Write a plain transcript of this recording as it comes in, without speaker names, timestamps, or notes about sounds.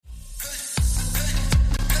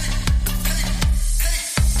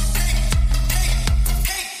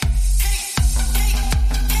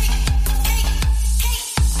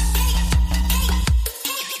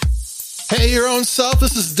Hey, your own self.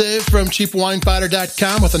 This is Dave from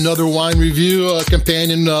CheapWineFighter.com with another wine review, a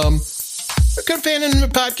companion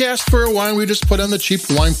podcast for a wine we just put on the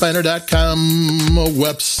CheapWineFighter.com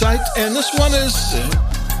website. And this one is,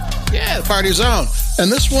 the Party Zone.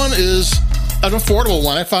 And this one is an affordable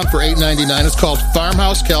one I found for $8.99. It's called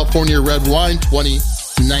Farmhouse California Red Wine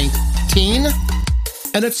 2019.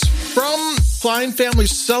 And it's from Klein Family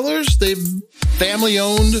Cellars. They've family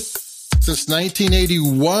owned since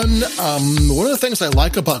 1981. One of the things I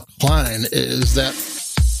like about Klein is that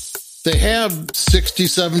they have $60,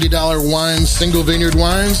 $70 wines, single vineyard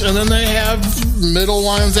wines, and then they have middle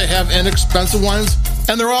wines, they have inexpensive wines,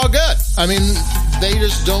 and they're all good. I mean, they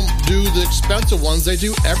just don't do the expensive ones, they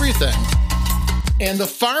do everything. And the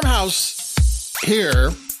farmhouse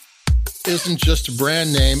here isn't just a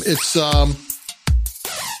brand name, it's a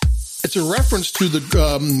reference to the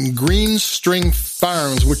Green String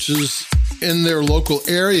Farms, which is in their local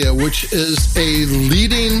area, which is a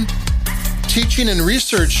leading teaching and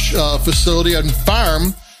research facility and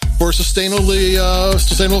farm for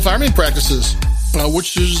sustainable farming practices,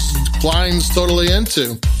 which is Klein's totally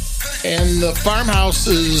into. And the farmhouse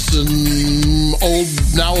is an old,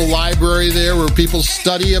 now a library there where people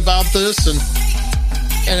study about this, and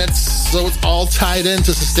it's all tied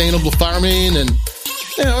into sustainable farming, and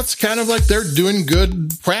it's kind of like they're doing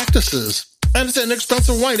good practices. And it's an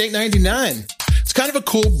inexpensive wine, $8.99. It's kind of a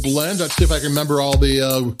cool blend. Let's see if I can remember all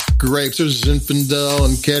the grapes. There's Zinfandel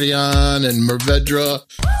and Carignan and Mourvedre,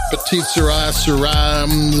 Petit Syrah,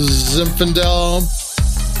 Zinfandel.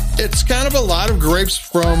 It's kind of a lot of grapes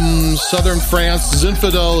from southern France.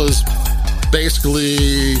 Zinfandel is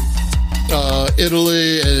basically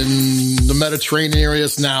Italy and the Mediterranean area.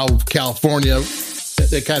 It's now California.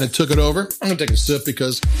 They kind of took it over. I'm going to take a sip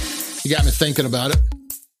because you got me thinking about it.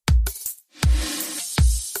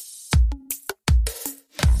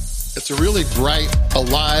 It's a really bright,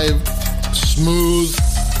 alive, smooth,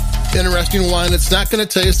 interesting wine. It's not going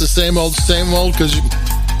to taste the same old because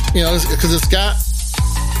it's got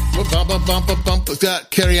it's got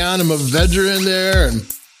Carignan and Mourvedre in there, and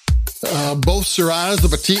both Syrahs, the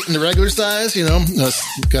petite and the regular size. That's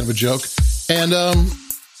kind of a joke. And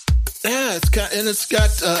it's got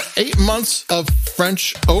 8 months of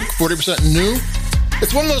French oak, 40% new.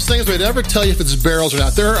 It's one of those things where they never tell you if it's barrels or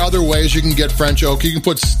not. There are other ways you can get French oak. You can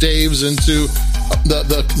put staves into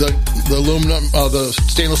the aluminum, the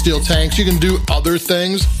stainless steel tanks. You can do other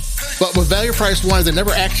things. But with value priced wines, they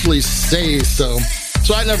never actually say so.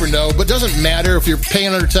 So I never know. But it doesn't matter if you're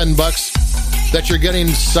paying under $10 that you're getting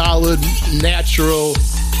solid, natural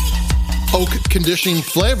oak conditioning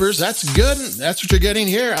flavors. That's good. That's what you're getting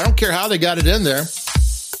here. I don't care how they got it in there.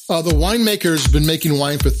 The winemaker's been making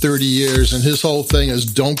wine for 30 years, and his whole thing is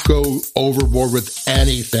don't go overboard with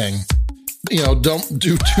anything. Don't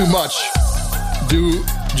do too much. Do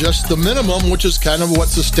just the minimum, which is kind of what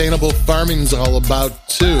sustainable farming is all about,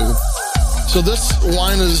 too. So this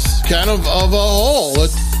wine is kind of a whole.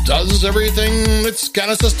 It does everything that's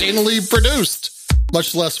kind of sustainably produced,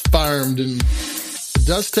 much less farmed, and it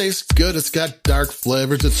does taste good. It's got dark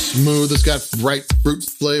flavors. It's smooth. It's got bright fruit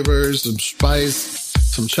flavors, some spice,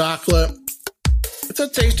 some chocolate. It's a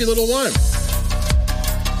tasty little wine.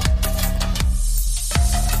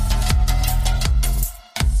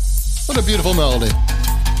 What a beautiful melody.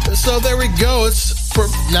 So there we go. It's for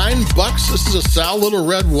 $9. This is a solid little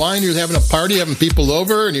red wine. You're having a party, having people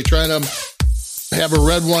over, and you're trying to have a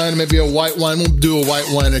red wine, maybe a white wine. We'll do a white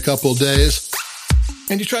wine in a couple of days.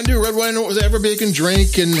 And you're trying to do a red wine with everybody can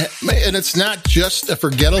drink, and it's not just a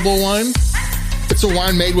forgettable wine. It's a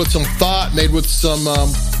wine made with some thought, made with some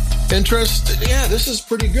interest. Yeah, this is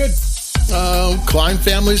pretty good. Klein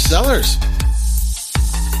Family Cellars.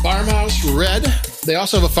 Farmhouse Red. They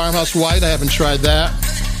also have a Farmhouse White. I haven't tried that.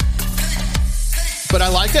 But I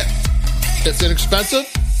like it. It's inexpensive.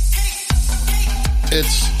 It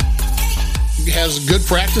has good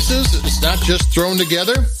practices. It's not just thrown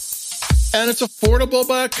together. And it's affordable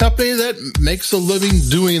by a company that makes a living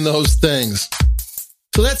doing those things.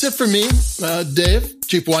 So that's it for me, Dave,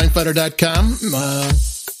 CheapWineFighter.com.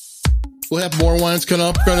 We'll have more wines coming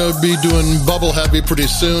up. We're going to be doing Bubble Heavy pretty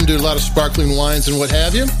soon, do a lot of sparkling wines and what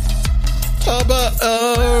have you. But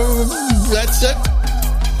that's it.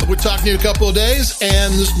 We'll talk to you in a couple of days,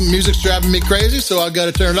 and this music's driving me crazy, so I've got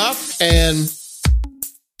to turn it off. And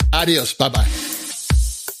adios. Bye-bye.